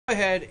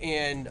ahead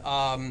and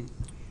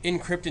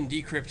encrypt and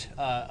decrypt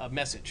a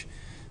message.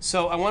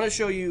 So I want to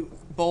show you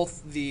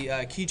both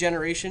the key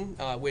generation,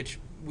 which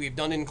we've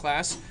done in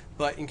class,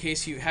 but in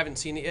case you haven't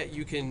seen it yet,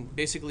 you can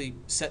basically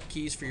set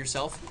keys for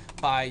yourself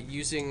by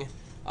using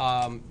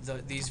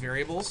these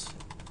variables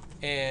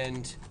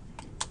and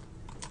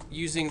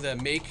using the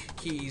make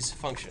keys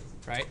function,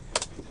 right?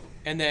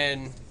 And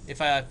then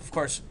if I, of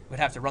course, would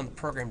have to run the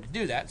program to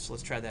do that, so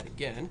let's try that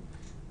again.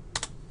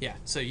 Yeah,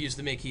 so use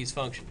the make keys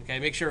function. Okay,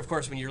 make sure, of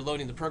course, when you're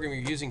loading the program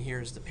you're using here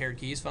is the paired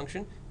keys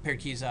function, paired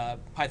keys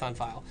Python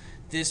file.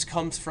 This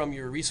comes from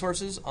your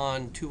resources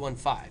on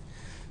 215.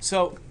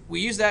 So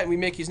we use that and we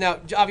make keys. Now,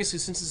 obviously,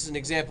 since this is an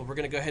example, we're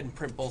going to go ahead and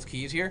print both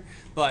keys here.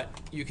 But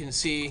you can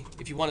see,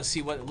 if you want to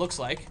see what it looks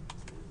like,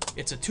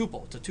 it's a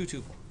tuple. It's a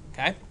two-tuple.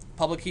 Okay,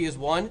 public key is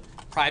one,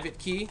 private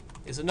key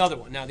is another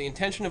one. Now, the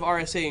intention of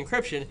RSA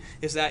encryption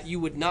is that you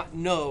would not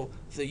know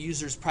the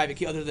user's private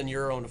key other than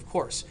your own, of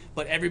course,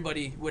 but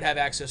everybody would have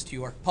access to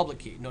your public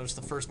key. Notice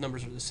the first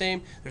numbers are the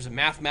same. There's a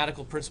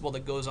mathematical principle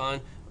that goes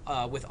on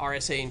with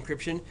RSA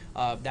encryption.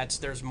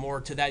 There's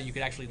more to that. You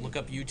could actually look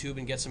up YouTube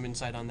and get some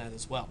insight on that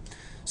as well.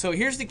 So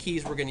here's the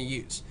keys we're going to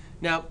use.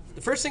 Now,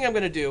 the first thing I'm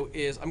going to do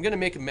is I'm going to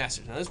make a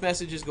message. Now, this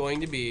message is going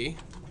to be,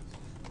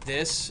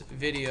 this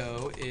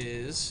video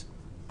is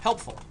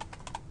helpful.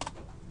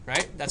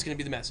 Right? That's going to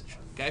be the message.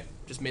 Okay?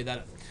 Just made that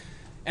up.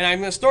 And I'm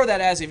going to store that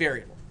as a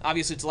variable.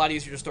 Obviously, it's a lot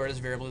easier to store it as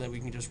a variable than we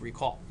can just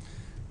recall.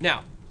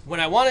 Now, when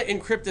I want to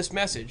encrypt this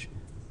message,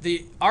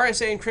 the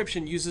RSA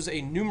encryption uses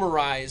a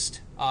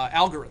numerized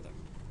algorithm.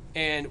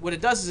 And what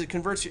it does is it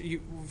converts,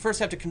 you first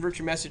have to convert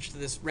your message to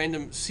this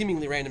random,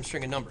 seemingly random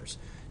string of numbers.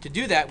 To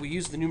do that, we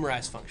use the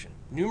numerize function.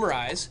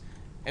 Numerize,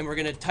 and we're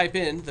going to type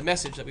in the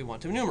message that we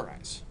want to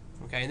numerize.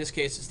 Okay? In this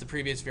case, it's the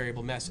previous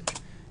variable message.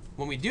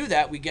 When we do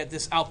that, we get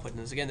this output.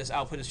 And again, this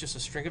output is just a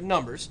string of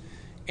numbers.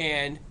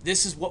 And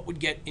this is what would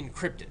get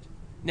encrypted.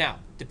 Now,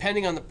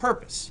 depending on the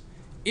purpose,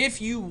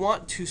 if you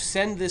want to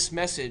send this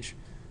message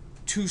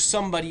to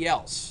somebody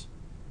else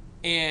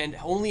and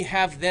only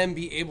have them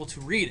be able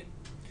to read it,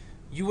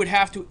 you would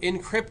have to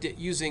encrypt it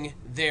using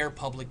their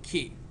public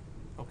key.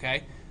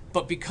 Okay?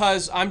 But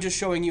because I'm just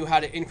showing you how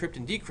to encrypt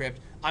and decrypt,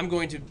 I'm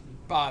going to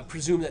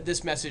presume that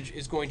this message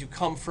is going to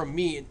come from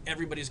me and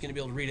everybody's going to be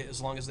able to read it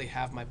as long as they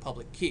have my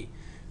public key.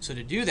 So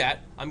to do that,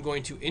 I'm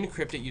going to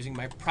encrypt it using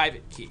my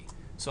private key.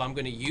 So I'm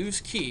going to use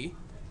key,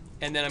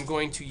 and then I'm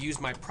going to use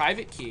my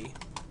private key,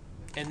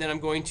 and then I'm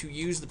going to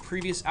use the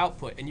previous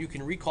output. And you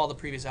can recall the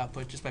previous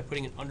output just by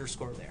putting an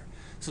underscore there.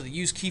 So the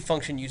use key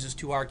function uses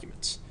two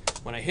arguments.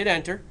 When I hit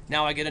enter,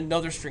 now I get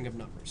another string of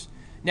numbers.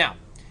 Now,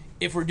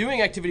 if we're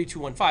doing activity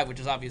 215, which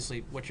is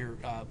obviously what you're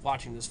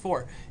watching this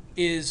for,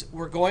 is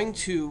we're going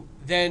to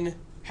then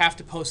have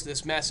to post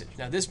this message.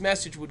 Now, this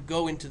message would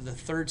go into the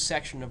third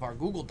section of our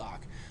Google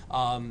Doc,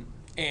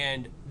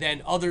 and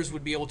then others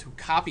would be able to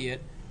copy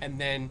it, and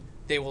then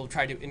they will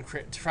try to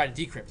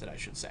decrypt it, I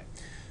should say.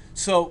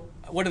 So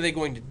what are they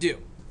going to do?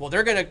 Well,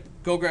 they're going to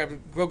go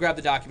grab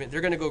the document.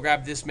 They're going to go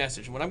grab this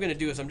message. And what I'm going to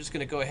do is I'm just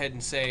going to go ahead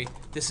and say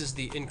this is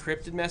the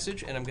encrypted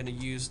message, and I'm going to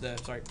use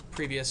the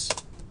previous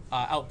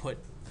output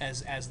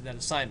as that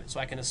assignment. So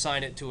I can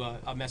assign it to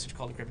a message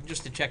called encrypted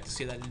just to check to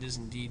see that it is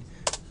indeed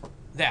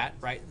that,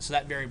 right? So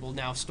that variable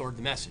now stored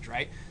the message,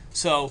 right?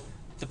 So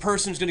the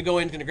person is going to go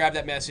in, going to grab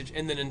that message,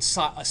 and then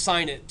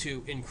assign it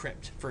to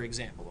encrypt, for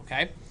example,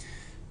 okay?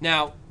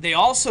 Now, they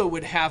also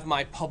would have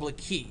my public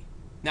key.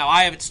 Now,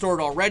 I have it stored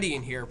already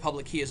in here.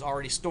 Public key is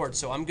already stored,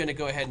 so I'm going to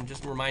go ahead and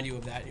just remind you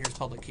of that. Here's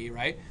public key,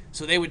 right?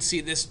 So they would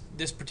see this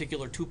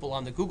particular tuple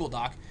on the Google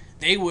Doc.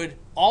 They would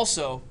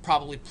also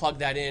probably plug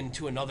that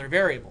into another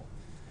variable.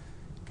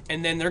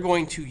 And then they're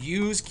going to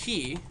use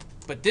key,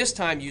 but this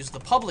time use the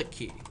public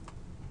key,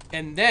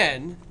 and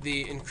then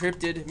the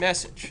encrypted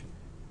message.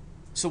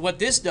 So what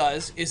this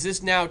does is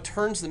this now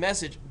turns the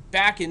message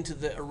back into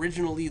the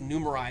originally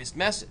numerized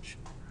message.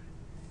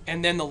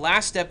 And then the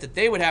last step that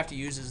they would have to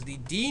use is the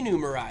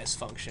denumerize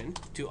function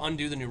to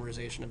undo the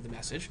numerization of the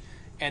message,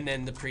 and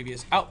then the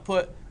previous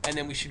output, and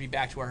then we should be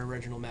back to our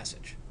original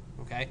message.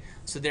 Okay,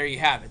 so there you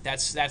have it.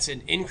 That's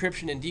an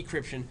encryption and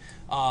decryption.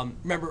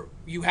 Remember,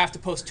 you have to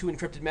post 2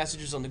 encrypted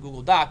messages on the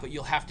Google Doc, but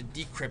you'll have to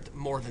decrypt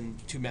more than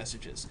 2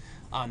 messages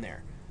on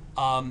there.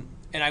 And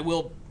I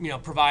will,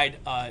 provide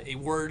a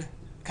Word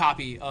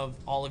copy of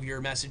all of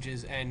your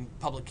messages and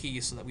public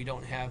keys so that we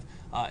don't have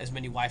as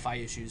many Wi-Fi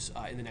issues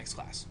in the next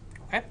class.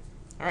 Okay?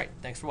 All right.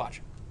 Thanks for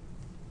watching.